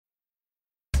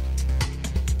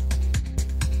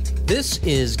This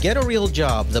is Get a Real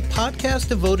Job, the podcast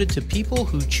devoted to people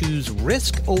who choose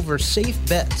risk over safe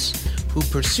bets, who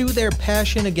pursue their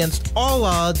passion against all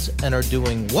odds and are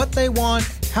doing what they want,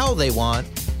 how they want,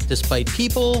 despite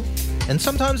people and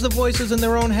sometimes the voices in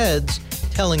their own heads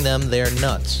telling them they're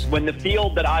nuts. When the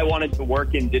field that I wanted to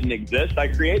work in didn't exist, I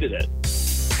created it.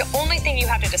 The only thing you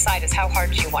have to decide is how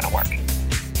hard do you want to work.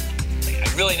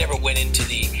 I really never went into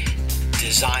the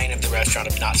design of the restaurant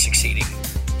of not succeeding.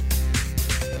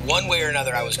 One way or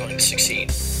another, I was going to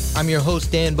succeed. I'm your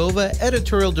host, Dan Bova,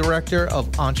 editorial director of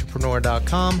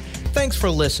Entrepreneur.com. Thanks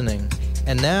for listening.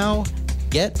 And now,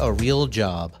 get a real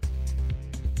job.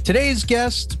 Today's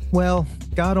guest, well,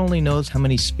 God only knows how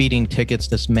many speeding tickets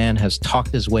this man has talked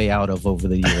his way out of over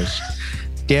the years.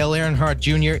 Dale Earnhardt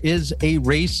Jr. is a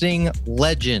racing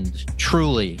legend,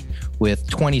 truly, with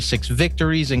 26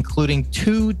 victories, including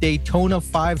 2 Daytona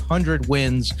 500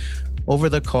 wins over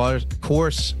the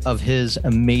course of his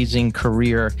amazing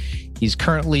career. He's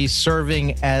currently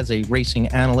serving as a racing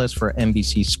analyst for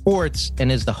NBC Sports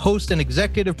and is the host and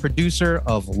executive producer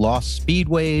of Lost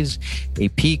Speedways, a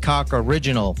Peacock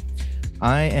original.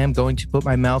 I am going to put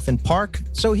my mouth in park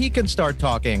so he can start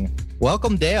talking.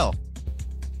 Welcome, Dale.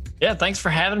 Yeah, thanks for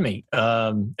having me.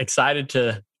 Excited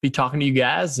to be talking to you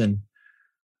guys, and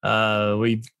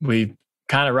we've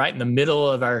kind of right in the middle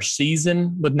of our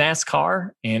season with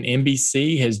NASCAR, and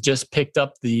NBC has just picked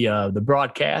up the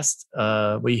broadcast.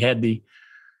 We had the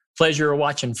pleasure of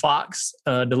watching Fox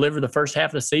deliver the first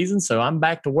half of the season, so I'm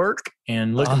back to work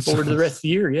and looking forward to the rest of the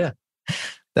year. Yeah,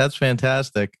 that's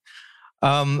fantastic.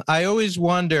 I always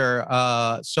wonder,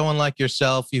 someone like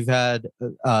yourself, you've had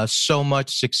so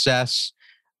much success.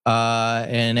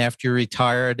 And after you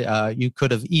retired, you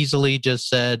could have easily just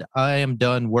said, I am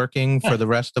done working for the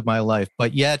rest of my life.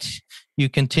 But yet you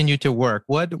continue to work.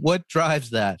 What drives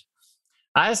that?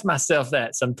 I ask myself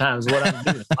that sometimes, what I'm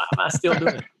doing. Why am I still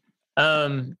doing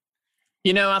it?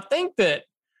 I think that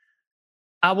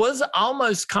I was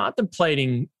almost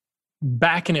contemplating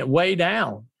backing it way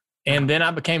down. And then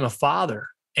I became a father.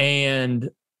 And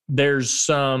there's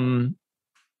some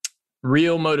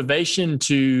real motivation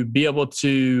to be able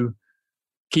to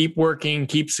keep working,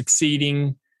 keep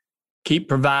succeeding, keep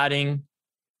providing.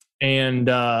 And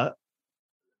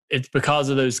it's because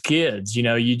of those kids. You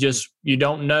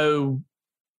don't know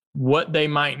what they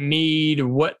might need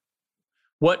or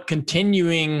what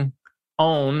continuing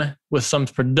on with some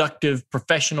productive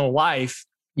professional life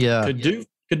could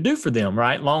do for them,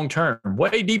 right? Long term,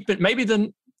 way deep, maybe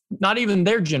not even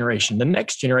their generation, the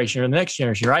next generation or the next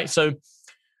generation, right? So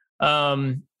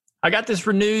I got this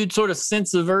renewed sort of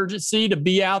sense of urgency to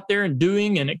be out there and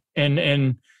doing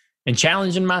and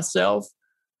challenging myself.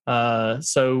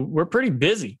 So we're pretty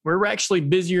busy. We're actually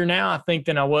busier now, I think,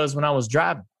 than I was when I was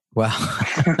driving. Wow.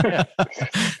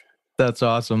 That's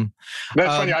awesome.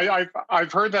 That's funny.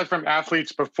 I've heard that from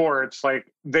athletes before. It's like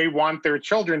they want their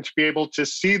children to be able to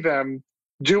see them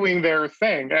doing their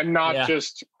thing and not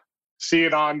just see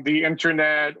it on the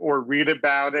internet or read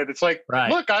about it. It's like,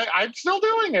 Look, I'm still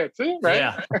doing it. See, right?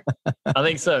 Yeah, I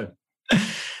think so.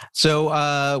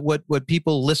 So what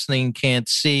people listening can't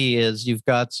see is you've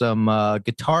got some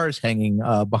guitars hanging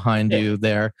behind you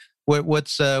there.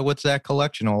 What's that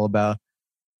collection all about?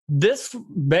 This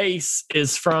bass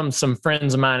is from some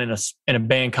friends of mine in a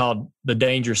band called The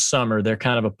Dangerous Summer. They're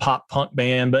kind of a pop punk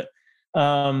band, but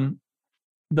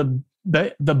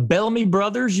the Bellamy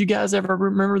Brothers, you guys ever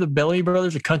remember the Bellamy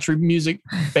Brothers, a country music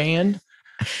band?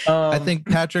 I think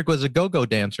Patrick was a go-go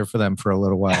dancer for them for a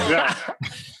little while. Yeah.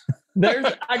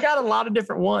 I got a lot of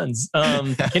different ones.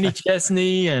 Kenny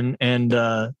Chesney and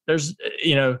there's,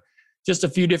 just a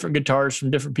few different guitars from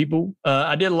different people.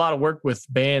 I did a lot of work with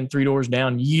band Three Doors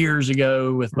Down years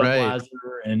ago with Budweiser,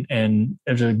 and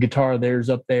there's a guitar of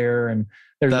theirs up there, and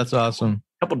that's awesome.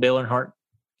 A couple Dale Earnhardt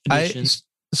editions.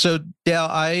 So Dale,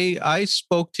 I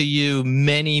spoke to you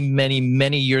many, many,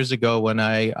 many years ago when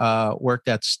I worked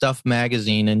at Stuff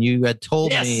Magazine, and you had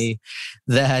told me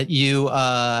that you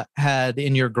had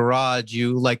in your garage,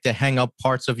 you like to hang up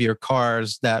parts of your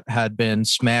cars that had been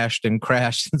smashed and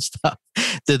crashed and stuff.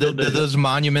 Do those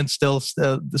monuments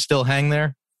still hang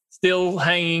there? Still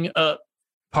hanging up.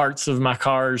 Parts of my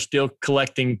cars, still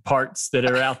collecting parts that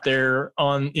are out there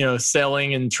on,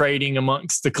 selling and trading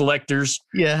amongst the collectors.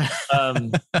 Yeah.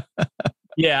 I'm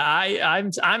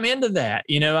into that.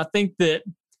 I think that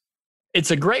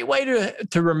it's a great way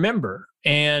to remember.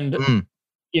 And,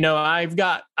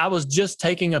 I was just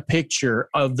taking a picture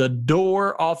of the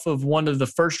door off of one of the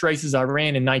first races I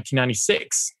ran in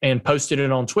 1996 and posted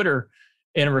it on Twitter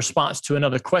in response to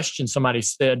another question somebody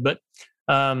said. But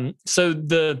so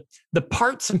the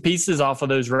parts and pieces off of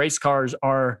those race cars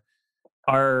are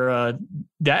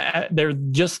they're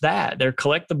just that. They're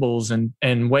collectibles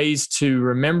and ways to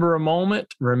remember a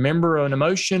moment, remember an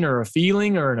emotion or a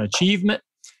feeling or an achievement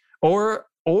or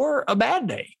a bad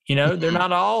day. They're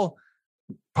not all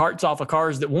parts off of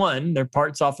cars that won. They're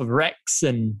parts off of wrecks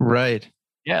and right.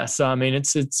 Yeah. So I mean,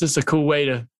 it's just a cool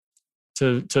way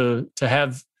to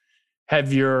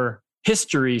have your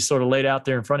history sort of laid out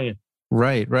there in front of you.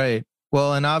 Right. Right.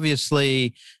 Well, and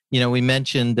obviously, we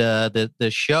mentioned the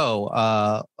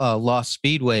show Lost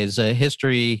Speedways.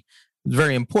 History is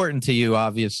very important to you,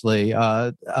 obviously.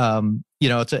 It's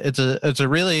a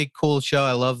really cool show.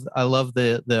 I love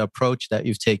the approach that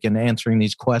you've taken answering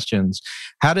these questions.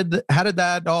 How did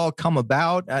that all come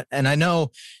about? And I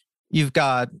know you've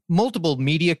got multiple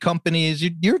media companies.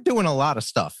 You're doing a lot of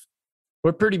stuff.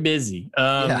 We're pretty busy.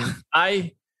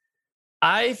 I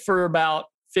for about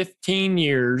 15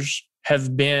 years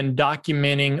have been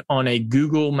documenting on a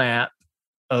Google map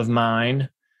of mine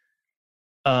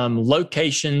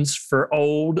locations for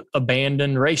old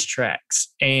abandoned racetracks.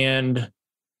 And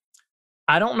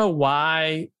I don't know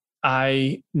why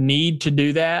I need to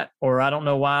do that, or I don't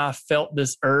know why I felt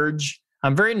this urge.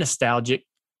 I'm very nostalgic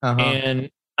and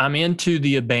I'm into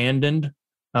the abandoned,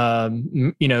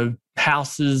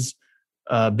 houses,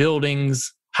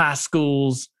 buildings, high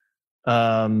schools,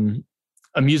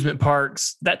 amusement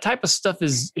parks. That type of stuff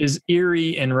is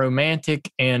eerie and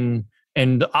romantic, and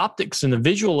the optics and the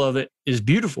visual of it is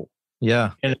beautiful.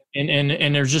 Yeah.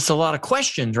 And there's just a lot of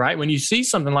questions, right? When you see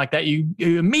something like that, you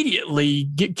immediately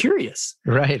get curious.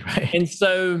 Right. And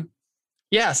so,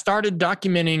 I started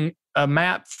documenting a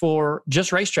map for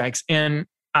just racetracks, and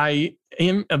I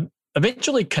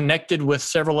eventually connected with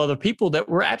several other people that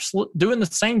were absolutely doing the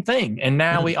same thing. And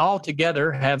now we all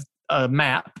together have a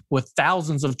map with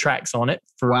thousands of tracks on it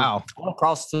for all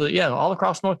across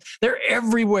North. They're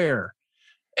everywhere.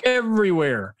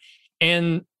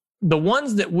 And the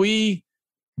ones that the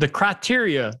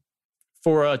criteria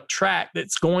for a track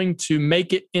that's going to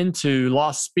make it into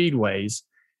Lost Speedways,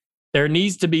 there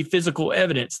needs to be physical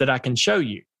evidence that I can show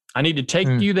you. I need to take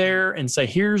you there and say,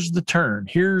 here's the turn,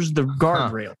 here's the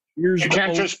guardrail. It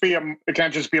can't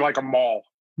just be like a mall.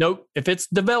 Nope. If it's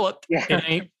developed,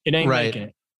 it ain't right. making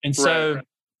it. And so,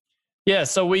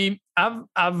 so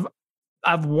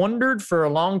I've wondered for a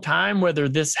long time whether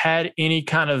this had any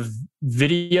kind of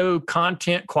video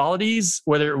content qualities,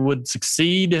 whether it would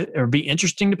succeed or be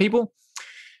interesting to people.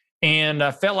 And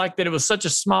I felt like that it was such a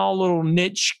small little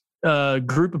niche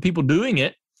group of people doing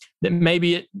it that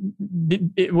maybe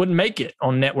it wouldn't make it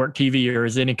on network TV or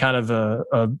as any kind of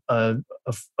a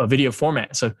video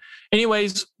format. So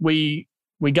anyways, we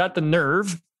got the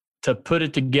nerve to put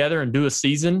it together and do a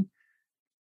season.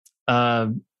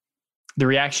 The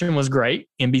reaction was great.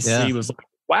 NBC was like,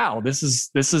 wow, this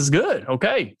is good.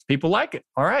 Okay. People like it.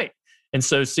 All right. And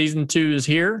so season 2 is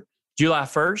here. July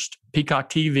 1st,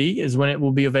 Peacock TV is when it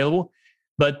will be available.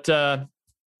 But I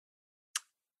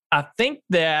think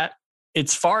that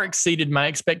it's far exceeded my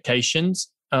expectations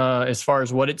as far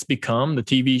as what it's become, the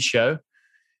TV show.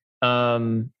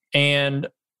 And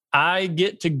I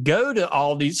get to go to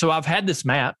all these. So I've had this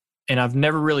map and I've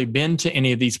never really been to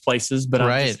any of these places, but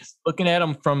I'm just looking at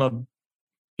them from a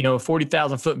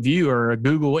 40,000 foot view or a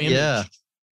Google image. Yeah.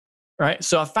 Right.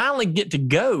 So I finally get to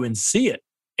go and see it.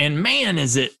 And man,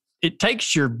 it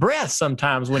takes your breath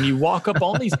sometimes when you walk up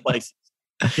on these places.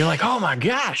 You're like, oh my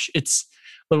gosh,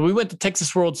 we went to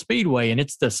Texas World Speedway and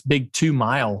it's this big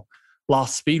 2-mile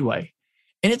Lost Speedway.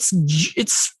 And it's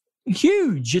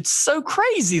huge. It's so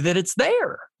crazy that it's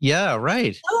there. Yeah,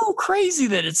 right. So crazy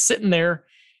that it's sitting there,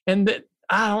 and that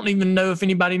I don't even know if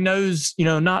anybody knows,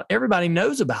 not everybody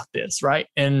knows about this, right?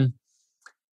 And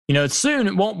soon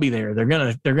it won't be there. They're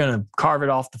gonna carve it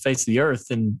off the face of the earth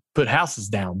and put houses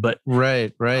down. But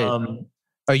right.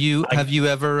 Have you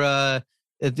ever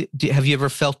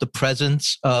felt the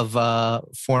presence of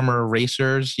former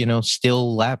racers,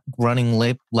 still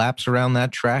running laps around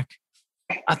that track?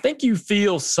 I think you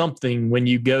feel something when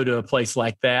you go to a place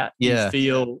like that. Yeah.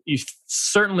 You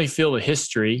certainly feel the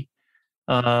history.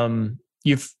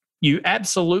 You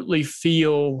absolutely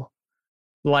feel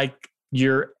like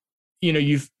you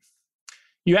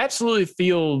absolutely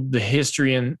feel the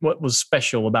history and what was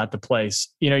special about the place.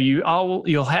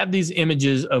 You'll have these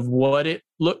images of what it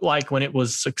looked like when it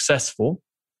was successful.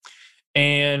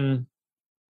 And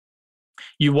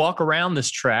you walk around this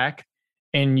track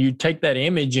and you take that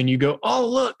image and you go, oh,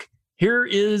 look, here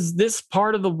is this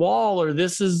part of the wall, or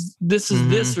this is this,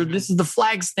 or this is the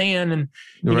flag stand. And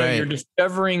you're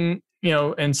discovering,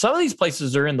 and some of these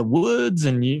places are in the woods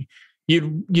and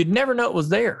you'd never know it was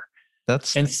there.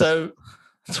 That's wild.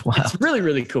 It's really,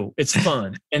 really cool. It's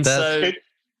fun. And so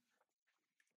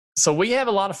so we have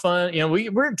a lot of fun.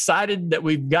 We're excited that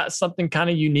we've got something kind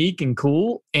of unique and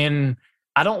cool. And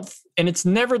it's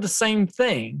never the same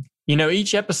thing.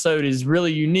 Each episode is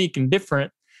really unique and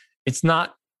different. It's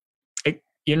not, it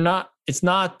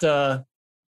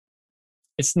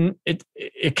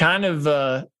kind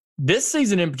of, this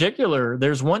season in particular,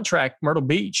 there's one track, Myrtle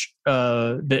Beach,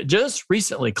 that just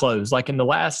recently closed, like in the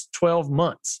last 12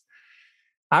 months.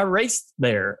 I raced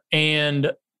there.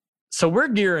 And so we're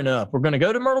gearing up. We're going to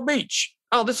go to Myrtle Beach.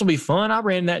 Oh, this will be fun. I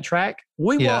ran that track.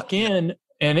 We walk in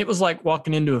and it was like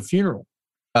walking into a funeral.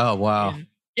 Oh, wow. And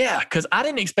because I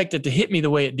didn't expect it to hit me the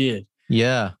way it did.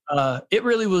 Yeah. It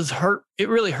really was hurt. It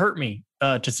really hurt me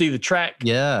to see the track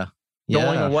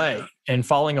going away and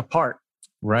falling apart.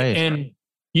 Right. And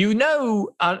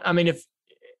I mean, if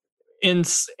in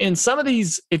some of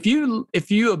these, if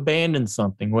you abandon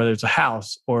something, whether it's a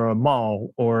house or a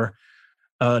mall or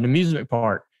an amusement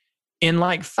park, in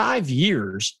like 5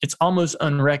 years, it's almost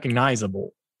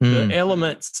unrecognizable. The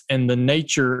elements and the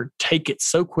nature take it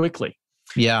so quickly.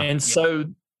 Yeah. And so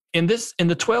in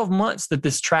the 12 months that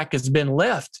this track has been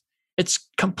left, it's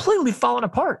completely fallen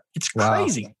apart. It's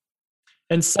crazy. Wow.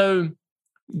 And so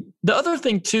the other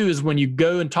thing too is when you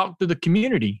go and talk to the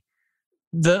community,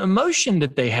 the emotion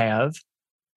that they have,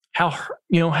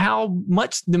 how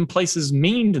much them places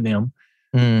mean to them,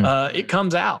 it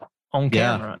comes out on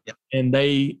camera. And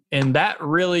that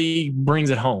really brings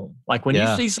it home. Like when you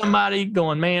see somebody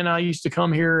going, man, I used to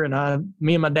come here and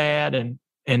me and my dad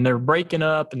and they're breaking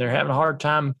up and they're having a hard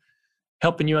time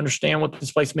helping you understand what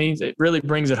this place means. It really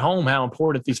brings it home how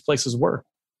important these places were.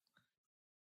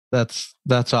 That's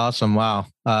awesome. Wow.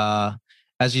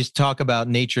 As you talk about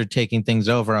nature taking things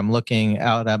over, I'm looking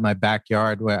out at my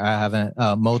backyard where I haven't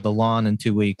mowed the lawn in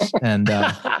 2 weeks. And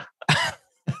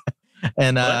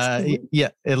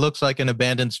it looks like an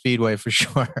abandoned speedway for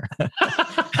sure.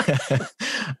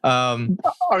 I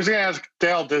was going to ask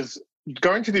Dale, does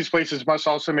going to these places must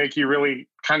also make you really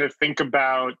kind of think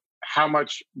about how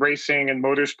much racing and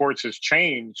motorsports has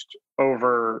changed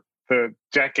over the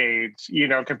decades,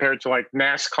 compared to like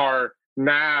NASCAR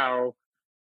now,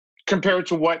 compared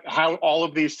to how all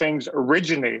of these things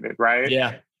originated, right?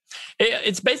 Yeah.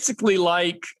 It's basically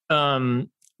like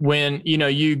when,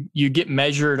 you get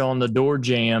measured on the door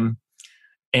jamb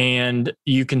and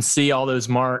you can see all those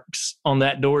marks on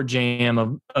that door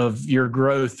jamb of your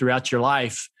growth throughout your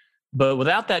life. But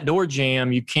without that door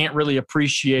jamb, you can't really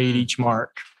appreciate each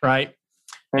mark, right?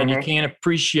 And you can't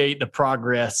appreciate the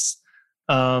progress.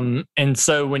 And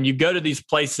so when you go to these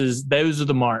places, those are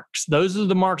the marks. Those are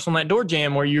the marks on that door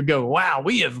jamb where you go, wow,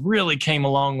 we have really came a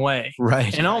long way.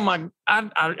 Right. And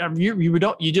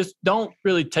you just don't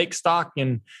really take stock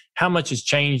in how much has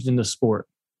changed in the sport.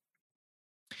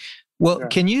 Well,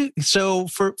 so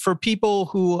for people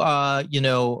who,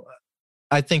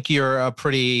 I think you're a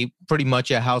pretty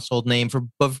much a household name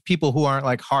but for people who aren't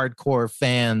like hardcore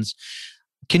fans.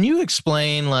 Can you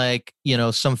explain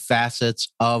some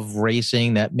facets of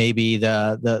racing that maybe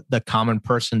the common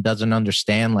person doesn't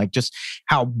understand, like just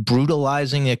how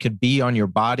brutalizing it could be on your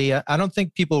body? I don't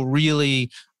think people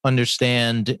really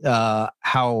understand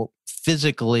how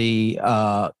physically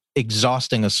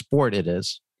exhausting a sport it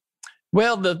is.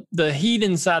 Well, the heat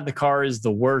inside the car is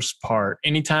the worst part.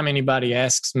 Anytime anybody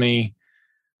asks me,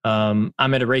 I'm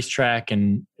at a racetrack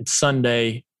and it's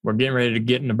Sunday, we're getting ready to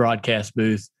get in the broadcast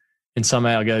booth. And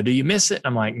somebody will go, do you miss it?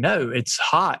 I'm like, no, it's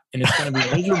hot and it's going to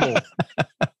be miserable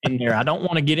in there. I don't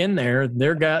want to get in there.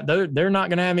 They're not going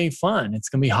to have any fun. It's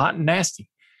going to be hot and nasty.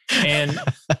 And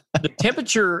the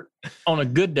temperature on a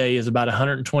good day is about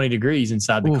 120 degrees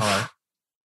inside the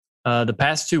car. The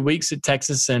past 2 weeks at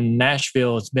Texas and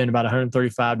Nashville, it's been about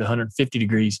 135 to 150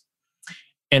 degrees.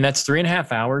 And that's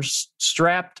 3.5 hours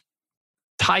strapped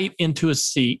tight into a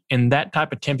seat in that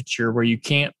type of temperature where you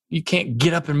can't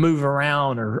get up and move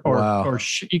around or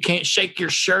you can't shake your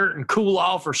shirt and cool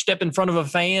off or step in front of a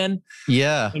fan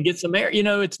and get some air.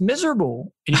 It's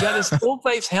miserable. And you got this full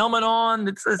face helmet on.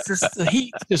 It's just the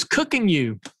heat just cooking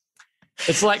you.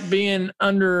 It's like being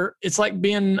a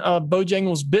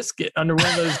Bojangles biscuit under one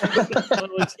of those heat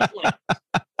lamps.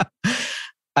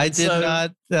 I did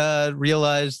not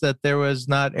realize that there was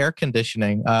not air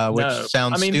conditioning, which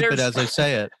sounds stupid as I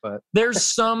say it. But there's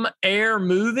some air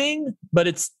moving, but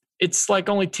it's like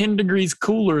only 10 degrees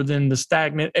cooler than the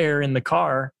stagnant air in the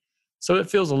car, so it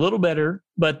feels a little better.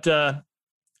 But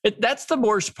that's the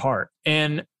worst part,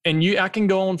 and I can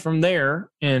go on from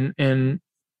there and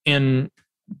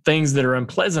things that are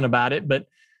unpleasant about it, but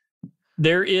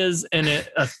there is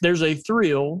there's a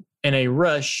thrill and a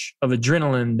rush of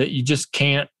adrenaline that you just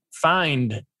can't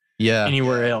find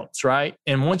anywhere else, right?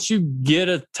 And once you get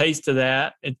a taste of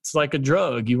that, it's like a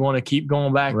drug. You want to keep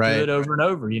going back to it over and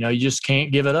over. You just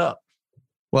can't give it up.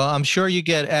 Well, I'm sure you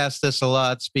get asked this a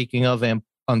lot, speaking of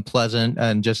unpleasant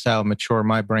and just how mature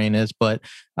my brain is, but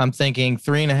I'm thinking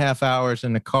 3.5 hours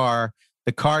in the car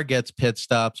gets pit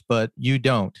stops, but you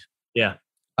don't. Yeah.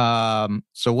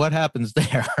 So what happens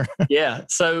there? Yeah.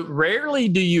 So rarely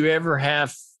do you ever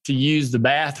have to use the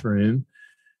bathroom.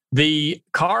 The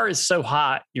car is so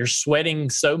hot, you're sweating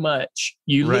so much,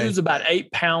 you lose about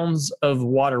 8 pounds of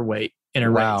water weight in a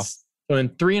race. So in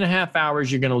 3.5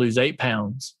 hours, you're going to lose 8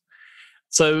 pounds.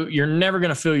 So you're never going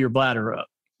to fill your bladder up.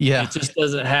 Yeah. It just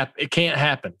doesn't happen. It can't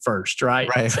happen first,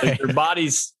 right? So your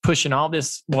body's pushing all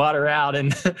this water out.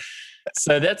 And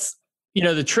so that's,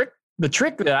 the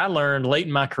trick that I learned late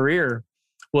in my career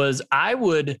was I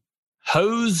would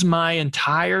hose my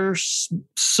entire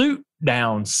suit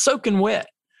down, soaking wet.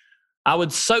 I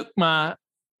would soak my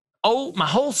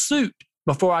whole suit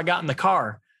before I got in the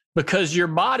car, because your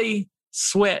body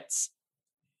sweats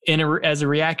as a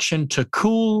reaction to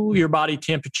cool your body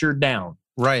temperature down.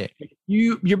 Right.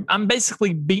 I'm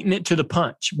basically beating it to the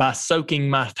punch by soaking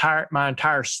my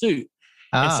entire suit.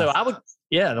 And so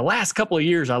the last couple of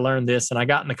years I learned this, and I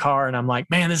got in the car and I'm like,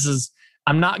 man,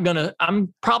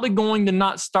 I'm probably going to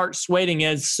not start sweating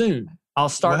as soon. I'll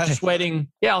start sweating.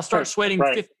 Yeah. I'll start sweating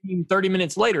 15, 30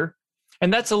 minutes later.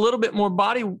 And that's a little bit more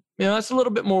that's a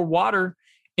little bit more water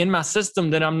in my system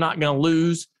that I'm not going to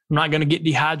lose. I'm not going to get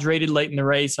dehydrated late in the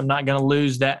race. I'm not going to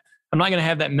lose that. I'm not going to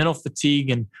have that mental fatigue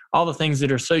and all the things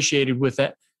that are associated with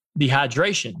that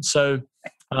dehydration. So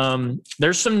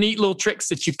there's some neat little tricks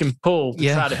that you can pull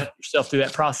to try to help yourself through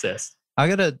that process. I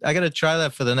gotta try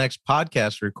that for the next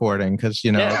podcast recording, because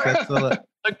soak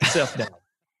yourself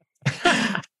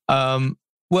down.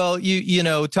 Well,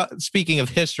 speaking of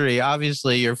history,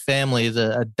 obviously your family is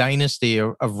a dynasty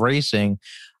of racing.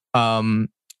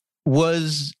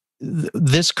 Was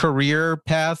this career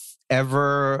path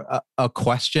ever a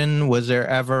question? Was there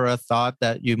ever a thought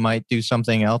that you might do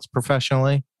something else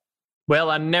professionally? Well,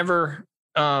 I never,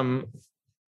 I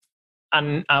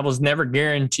was never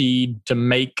guaranteed to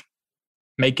make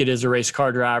it as a race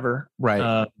car driver.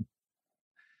 Right.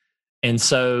 And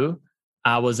so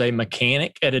I was a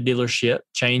mechanic at a dealership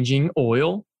changing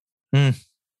oil.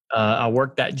 I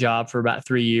worked that job for about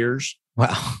 3 years.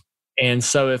 Wow. And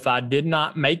so if I did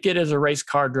not make it as a race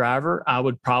car driver, I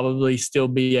would probably still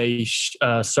be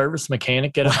a service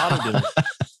mechanic at an auto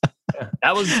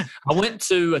dealership. I went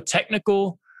to a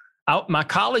technical, my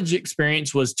college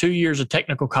experience was 2 years of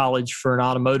technical college for an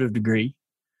automotive degree.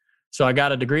 So I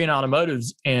got a degree in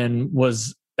automotives and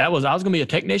I was going to be a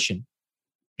technician,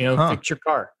 fix your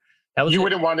car. You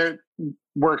wouldn't want to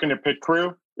work in a pit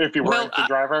crew if you weren't the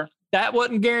driver? That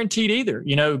wasn't guaranteed either.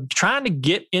 Trying to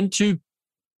get into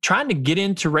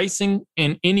racing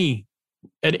in any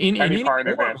part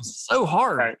of it is so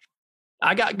hard. Right.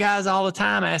 I got guys all the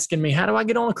time asking me, how do I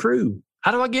get on a crew?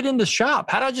 How do I get in the shop?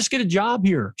 How do I just get a job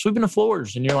here, sweeping the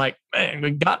floors? And you're like, man,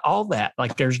 we got all that.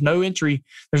 Like, there's no entry,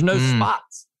 there's no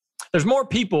spots. There's more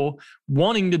people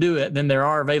wanting to do it than there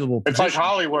are available positions. It's like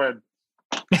Hollywood.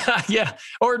 Yeah.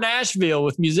 Or Nashville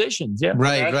with musicians. Yeah.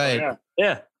 Right.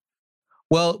 Yeah.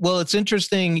 Well, it's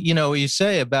interesting, what you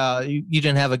say about you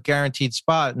didn't have a guaranteed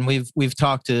spot, and we've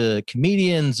talked to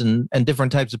comedians and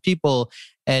different types of people,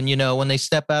 and when they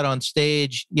step out on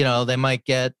stage, they might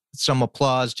get some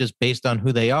applause just based on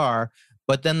who they are,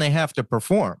 but then they have to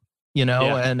perform,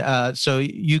 and so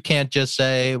you can't just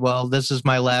say, well, this is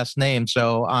my last name,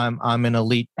 so I'm an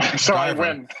elite so driver.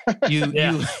 I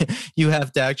win. You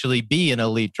have to actually be an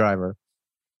elite driver.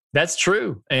 That's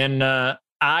true. And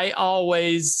I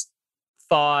always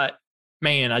thought,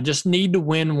 man, I just need to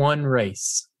win one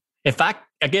race. I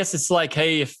guess it's like,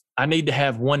 hey, if I need to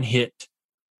have one hit,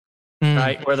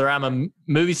 right? Whether I'm a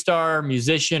movie star,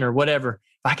 musician, or whatever,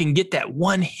 if I can get that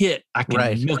one hit, I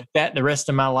can milk that the rest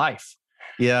of my life.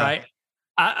 Yeah. Right.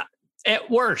 At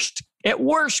worst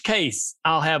case,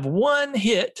 I'll have one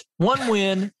hit, one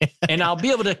win, and I'll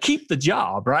be able to keep the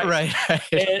job. Right. Right.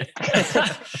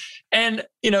 And,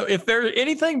 if there's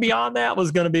anything beyond that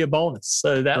was going to be a bonus.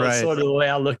 So that was sort of the way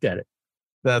I looked at it.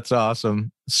 That's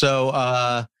awesome. So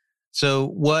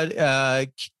what,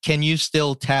 can you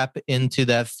still tap into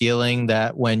that feeling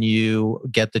that when you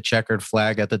get the checkered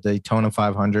flag at the Daytona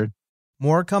 500?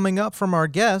 More coming up from our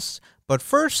guests, but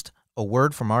first, a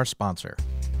word from our sponsor.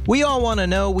 We all want to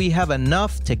know we have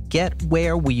enough to get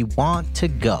where we want to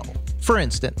go. For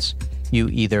instance, you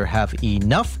either have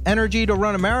enough energy to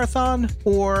run a marathon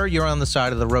or you're on the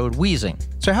side of the road wheezing.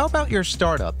 So how about your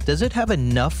startup? Does it have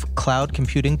enough cloud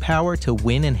computing power to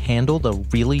win and handle the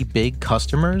really big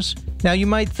customers? Now, you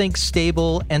might think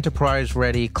stable,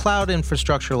 enterprise-ready cloud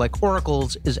infrastructure like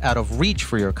Oracle's is out of reach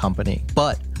for your company,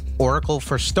 but Oracle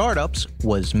for Startups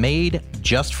was made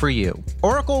just for you.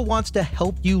 Oracle wants to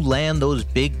help you land those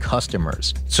big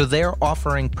customers, so they're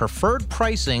offering preferred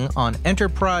pricing on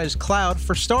enterprise cloud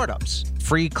for startups,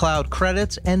 free cloud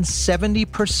credits, and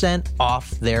 70% off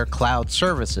their cloud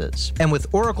services. And with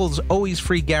Oracle's always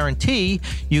free guarantee,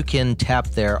 you can tap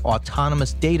their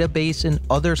autonomous database and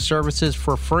other services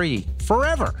for free,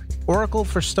 forever. Oracle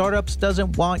for Startups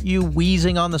doesn't want you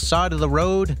wheezing on the side of the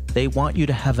road. They want you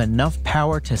to have enough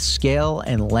power to scale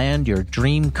and land your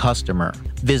dream customer.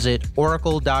 Visit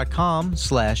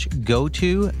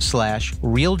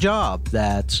oracle.com/go-to/realjob.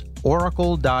 That's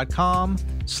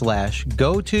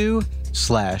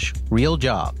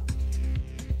oracle.com/go-to/realjob.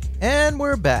 And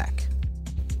we're back.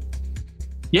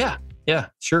 Yeah,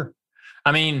 sure.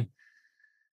 I mean,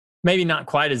 maybe not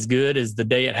quite as good as the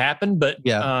day it happened, but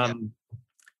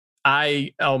I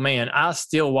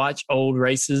still watch old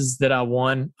races that I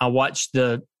won.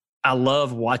 I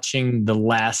love watching the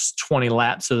last 20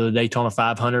 laps of the Daytona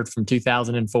 500 from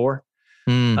 2004.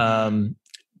 And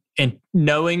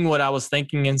knowing what I was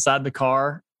thinking inside the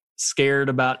car, scared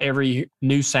about every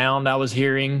new sound I was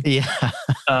hearing. Yeah.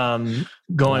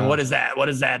 Going, what is that? What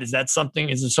is that? Is that something?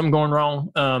 Is there something going wrong?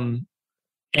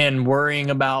 And worrying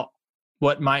about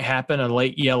what might happen, a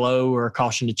late yellow or a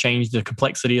caution to change the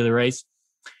complexity of the race.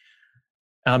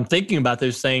 I'm thinking about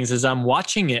those things as I'm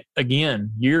watching it again,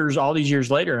 all these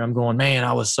years later. I'm going, man,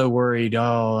 I was so worried.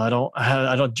 I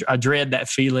dread that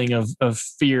feeling of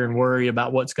fear and worry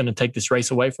about what's going to take this race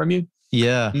away from you.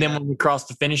 Yeah. And then when we cross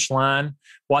the finish line,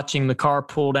 watching the car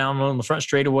pull down on the front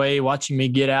straightaway, watching me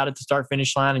get out at the start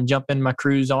finish line and jump in my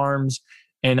crew's arms.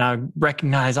 And I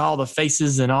recognize all the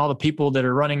faces and all the people that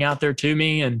are running out there to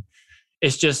me. And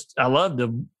it's just, I love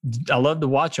to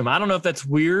watch them. I don't know if that's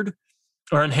weird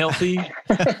or unhealthy.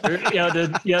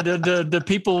 The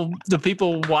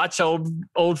people watch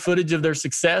old footage of their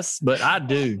success, but I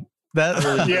do.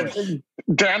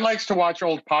 Dan likes to watch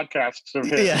old podcasts of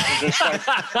his. Yeah.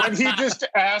 And he just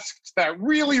asks that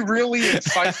really, really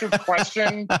incisive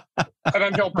question, and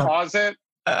then he'll pause it,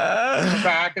 go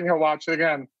back, and he'll watch it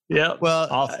again. Yeah. Well,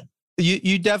 awesome.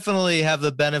 You definitely have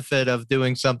the benefit of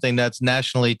doing something that's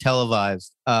nationally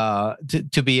televised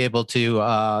to be able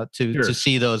to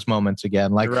see those moments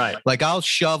again. Like I'll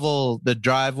shovel the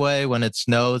driveway when it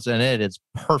snows and it is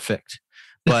perfect,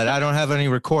 but I don't have any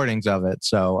recordings of it,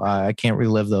 so I can't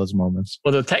relive those moments.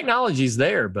 Well, the technology's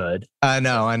there, bud. I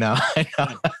know.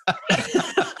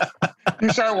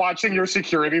 You start watching your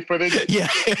security footage. Yeah,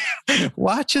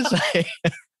 watch as I.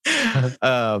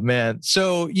 Oh man!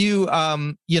 So you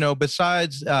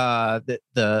besides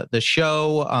the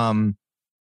show,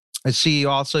 I see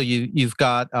also you've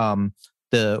got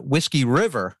the Whiskey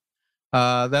River.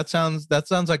 That sounds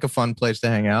like a fun place to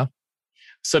hang out.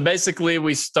 So basically,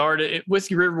 we started.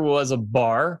 Whiskey River was a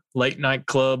bar, late night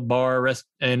club, bar,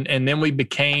 and then we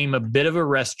became a bit of a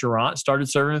restaurant. Started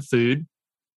serving food.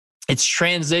 It's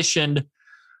transitioned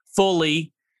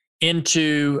fully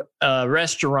into a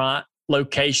restaurant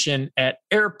location at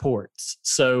airports.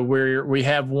 So we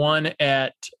have one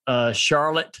at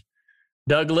Charlotte,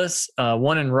 Douglas,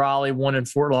 one in Raleigh, one in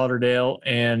Fort Lauderdale,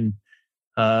 and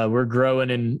we're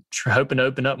growing and hoping to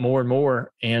open up more and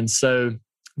more. And so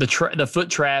the foot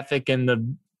traffic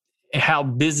and how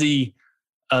busy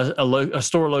a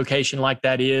store location like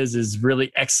that is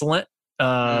really excellent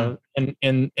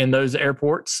in those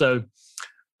airports. So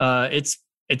it's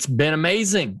been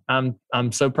amazing.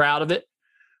 I'm so proud of it.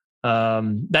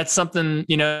 That's something,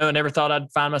 I never thought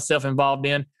I'd find myself involved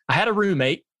in. I had a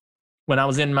roommate when I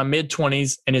was in my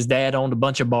mid-20s, and his dad owned a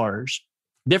bunch of bars,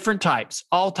 different types,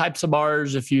 all types of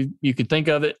bars. If you could think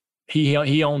of it, he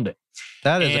owned it.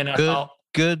 That is a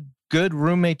good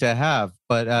roommate to have,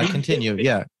 but continue.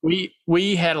 Yeah.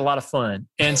 We had a lot of fun.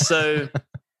 And so,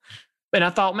 and I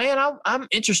thought, man, I'm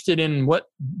interested in what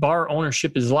bar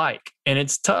ownership is like. And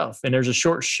it's tough and there's a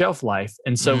short shelf life.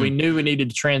 And so we knew we needed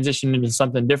to transition into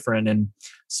something different. And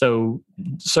so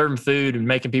serving food and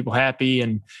making people happy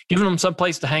and giving them some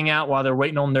place to hang out while they're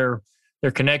waiting on their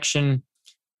connection,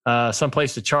 some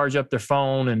place to charge up their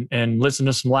phone and listen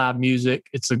to some live music.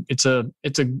 It's a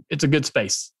good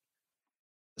space.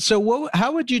 So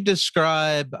how would you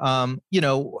describe, I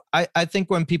think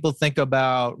when people think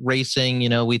about racing,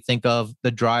 we think of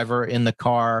the driver in the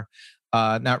car,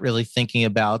 not really thinking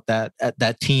about that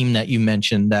team that you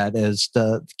mentioned that is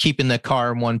keeping the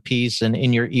car in one piece and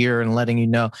in your ear and letting you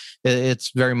know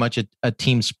it's very much a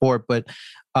team sport. But,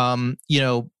 how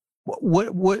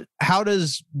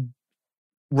does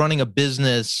running a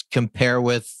business compare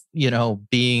with,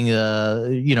 being,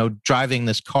 driving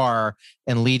this car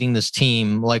and leading this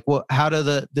team? Like,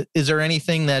 is there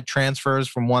anything that transfers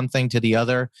from one thing to the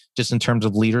other, just in terms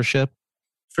of leadership?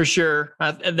 For sure.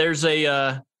 There's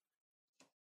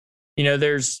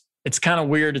it's kind of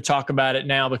weird to talk about it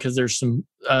now because there's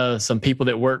some people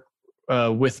that work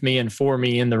with me and for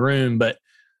me in the room, but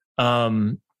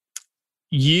if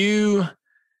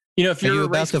you're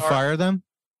about to fire them?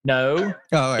 No.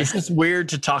 Oh, right. It's just weird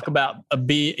to talk about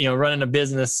running a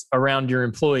business around your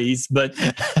employees. But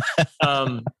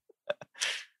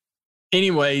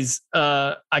anyways,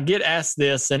 I get asked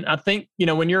this, and I think,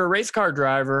 when you're a race car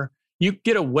driver, you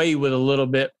get away with a little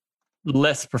bit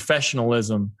less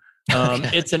professionalism.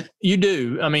 You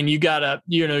do. I mean, you gotta,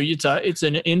 it's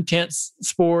an intense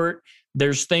sport.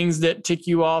 There's things that tick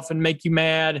you off and make you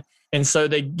mad. And so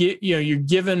they get, you're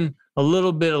given a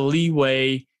little bit of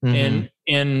leeway in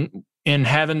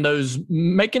making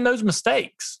those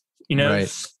mistakes,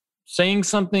 right. Saying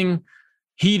something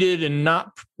heated and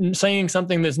not saying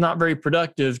something that's not very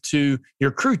productive to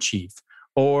your crew chief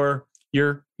or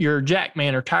your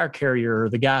jackman or tire carrier or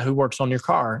the guy who works on your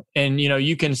car. And,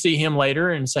 you can see him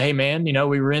later and say, hey man, we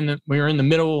were in the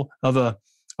middle of a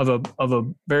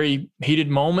very heated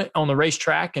moment on the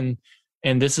racetrack. And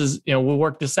this is, we'll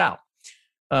work this out.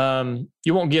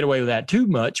 You won't get away with that too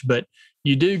much, but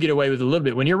you do get away with a little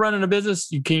bit. When you're running a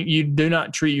business, you do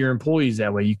not treat your employees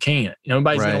that way. You can't.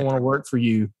 Nobody's going to want to work for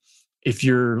you if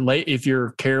you're late, if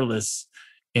you're careless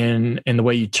in the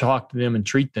way you talk to them and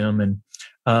treat them. And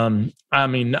I'm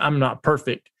not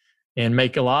perfect and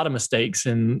make a lot of mistakes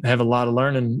and have a lot of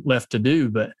learning left to do,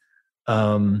 but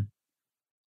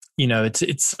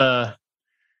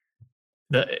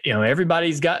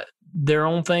everybody's got their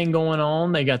own thing going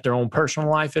on. They got their own personal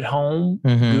life at home,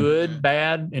 good,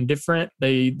 bad, and different.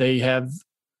 They have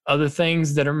other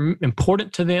things that are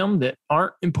important to them that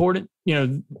aren't important.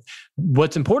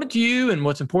 What's important to you and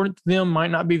what's important to them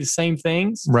might not be the same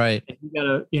things. Right.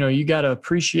 And you gotta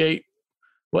appreciate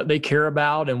what they care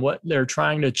about and what they're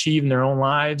trying to achieve in their own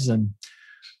lives. And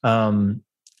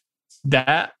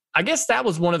that, I guess that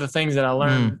was one of the things that I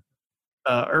learned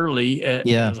early. It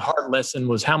was a hard lesson,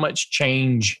 was how much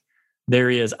change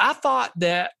there is. I thought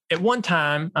that at one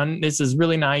time, and this is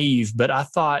really naive, but I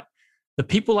thought the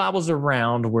people I was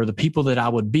around were the people that I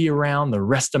would be around the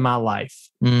rest of my life.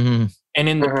 Mm-hmm. And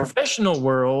in the professional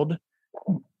world,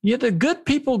 the good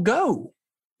people go,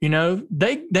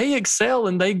 they excel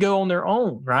and they go on their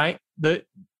own, right?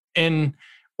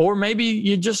 Or maybe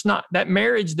you're just not, that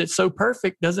marriage that's so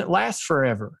perfect doesn't last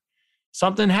forever.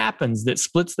 Something happens that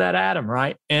splits that atom,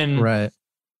 right? And right.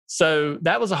 So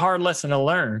that was a hard lesson to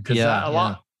learn because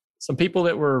some people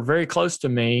that were very close to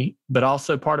me, but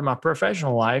also part of my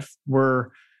professional life,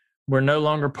 were no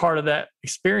longer part of that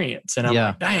experience. And I'm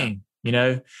like, dang,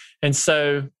 And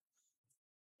so,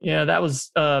 that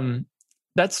was I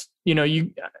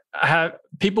have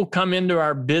people come into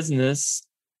our business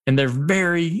and they're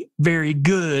very, very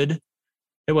good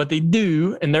at what they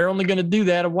do, and they're only going to do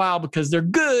that a while because they're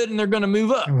good and they're going to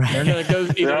move up. Right. They're going to go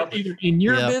either in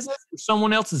your business or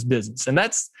someone else's business. And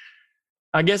that's,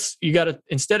 I guess you got to,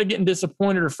 instead of getting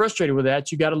disappointed or frustrated with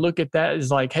that, you got to look at that as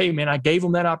like, hey man, I gave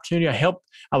them that opportunity. I helped,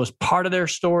 I was part of their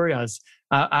story.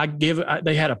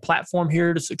 They had a platform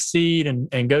here to succeed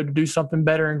and go to do something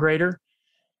better and greater,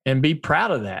 and be proud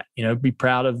of that, be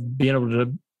proud of being able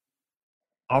to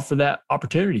offer that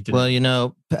opportunity to them.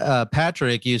 Well,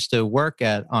 Patrick used to work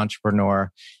at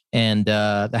Entrepreneur, and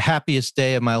the happiest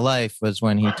day of my life was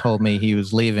when he told me he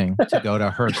was leaving to go to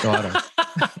Hearst Auto.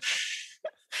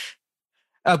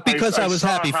 Because I was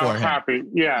happy for him. Happy.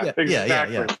 Yeah,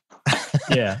 exactly.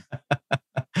 Yeah.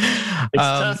 It's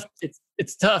tough.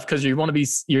 It's tough because you want to be.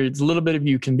 It's a little bit of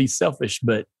you can be selfish,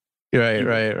 but right.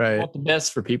 You want the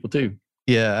best for people too.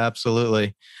 Yeah,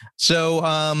 absolutely. So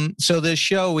this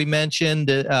show we mentioned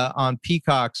on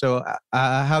Peacock. So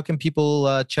how can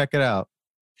people check it out?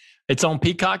 It's on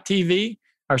Peacock TV.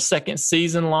 Our second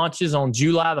season launches on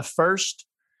July the 1st,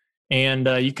 and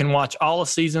you can watch all of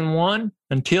season 1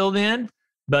 until then.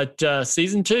 But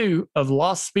season 2 of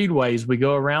Lost Speedways, we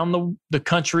go around the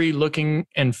country looking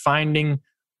and finding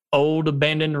old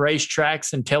abandoned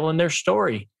racetracks and telling their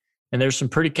story. And there's some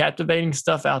pretty captivating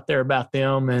stuff out there about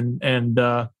them. And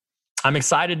I'm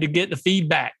excited to get the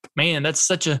feedback. Man, that's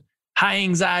such a high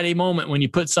anxiety moment when you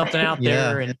put something out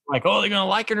there and like, oh, they're going to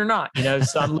like it or not.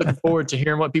 So I'm looking forward to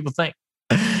hearing what people think.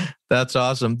 That's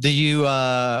awesome. Do you,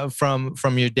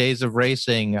 from your days of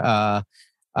racing,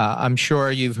 I'm sure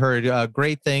you've heard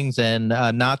great things and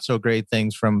not so great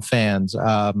things from fans.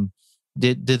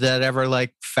 Did that ever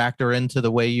factor into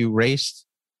the way you raced?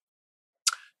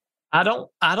 I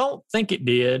don't think it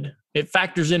did. It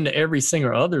factors into every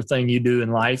single other thing you do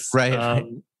in life. Right.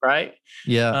 Right.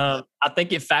 Yeah. I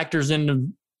think it factors into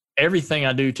everything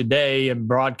I do today in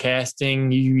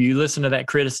broadcasting. You listen to that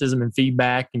criticism and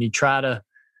feedback, and you try to,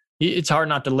 it's hard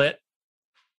not to let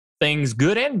things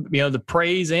good and, the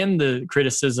praise and the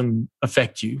criticism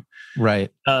affect you. Right.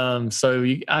 So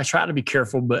I try to be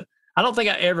careful, but I don't think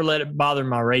I ever let it bother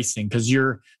my racing, because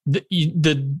the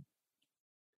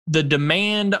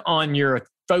demand on your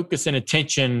focus and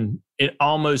attention, it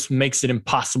almost makes it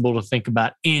impossible to think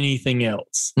about anything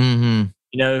else. Mm-hmm.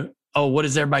 What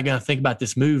is everybody going to think about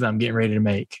this move I'm getting ready to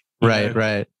make? Right.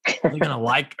 Are they going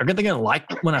to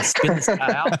like when I spin this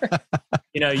guy out?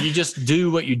 You just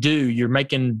do what you do. You're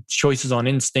making choices on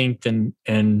instinct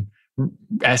and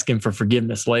asking for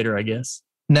forgiveness later, I guess.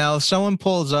 Now, if someone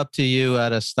pulls up to you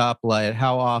at a stoplight,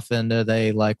 how often are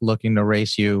they looking to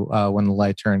race you when the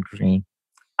light turns green?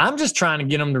 I'm just trying to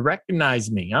get them to recognize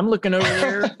me. I'm looking over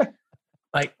there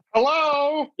like,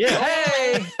 hello. Yeah.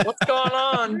 Hey, what's going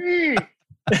on? Me.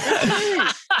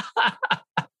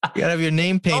 You gotta have your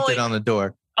name painted on the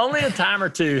door. Only a time or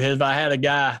two have I had a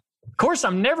guy. Of course,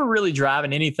 I'm never really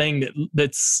driving anything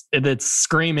that's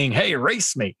screaming, "Hey,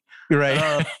 race me!"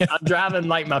 Right. I'm driving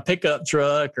like my pickup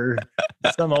truck or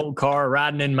some old car,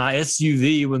 riding in my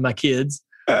SUV with my kids.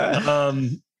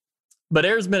 But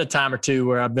there's been a time or two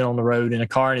where I've been on the road in a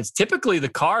car, and it's typically the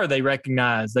car they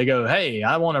recognize. They go, "Hey,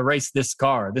 I want to race this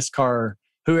car. This car,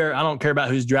 whoever. I don't care about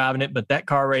who's driving it, but that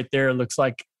car right there looks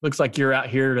like you're out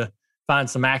here to find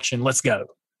some action. Let's go."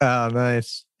 Oh,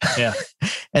 nice. Yeah.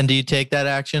 And do you take that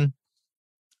action?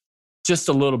 Just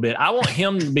a little bit. I want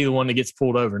him to be the one that gets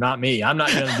pulled over, not me. I'm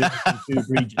not going to do anything too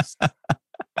egregious.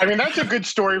 I mean, that's a good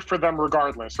story for them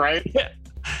regardless, right?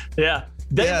 Yeah.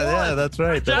 Yeah, that's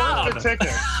right. Where's the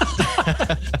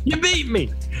ticket? You beat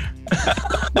me.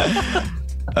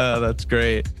 Oh, that's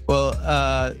great. Well,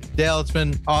 Dale, it's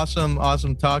been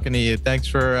awesome talking to you. Thanks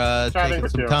for taking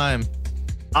some time.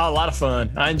 Oh, a lot of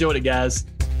fun. I enjoyed it, guys.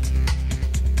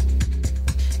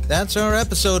 That's our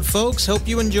episode, folks. Hope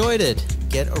you enjoyed it.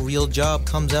 Get a Real Job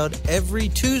comes out every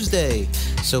Tuesday,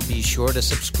 so be sure to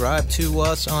subscribe to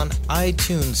us on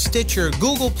iTunes, Stitcher,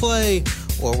 Google Play,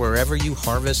 or wherever you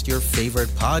harvest your favorite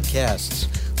podcasts.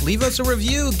 Leave us a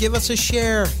review, give us a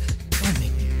share. Don't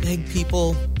make me beg,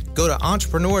 people. Go to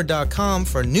entrepreneur.com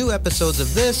for new episodes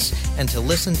of this and to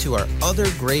listen to our other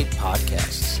great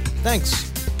podcasts. Thanks.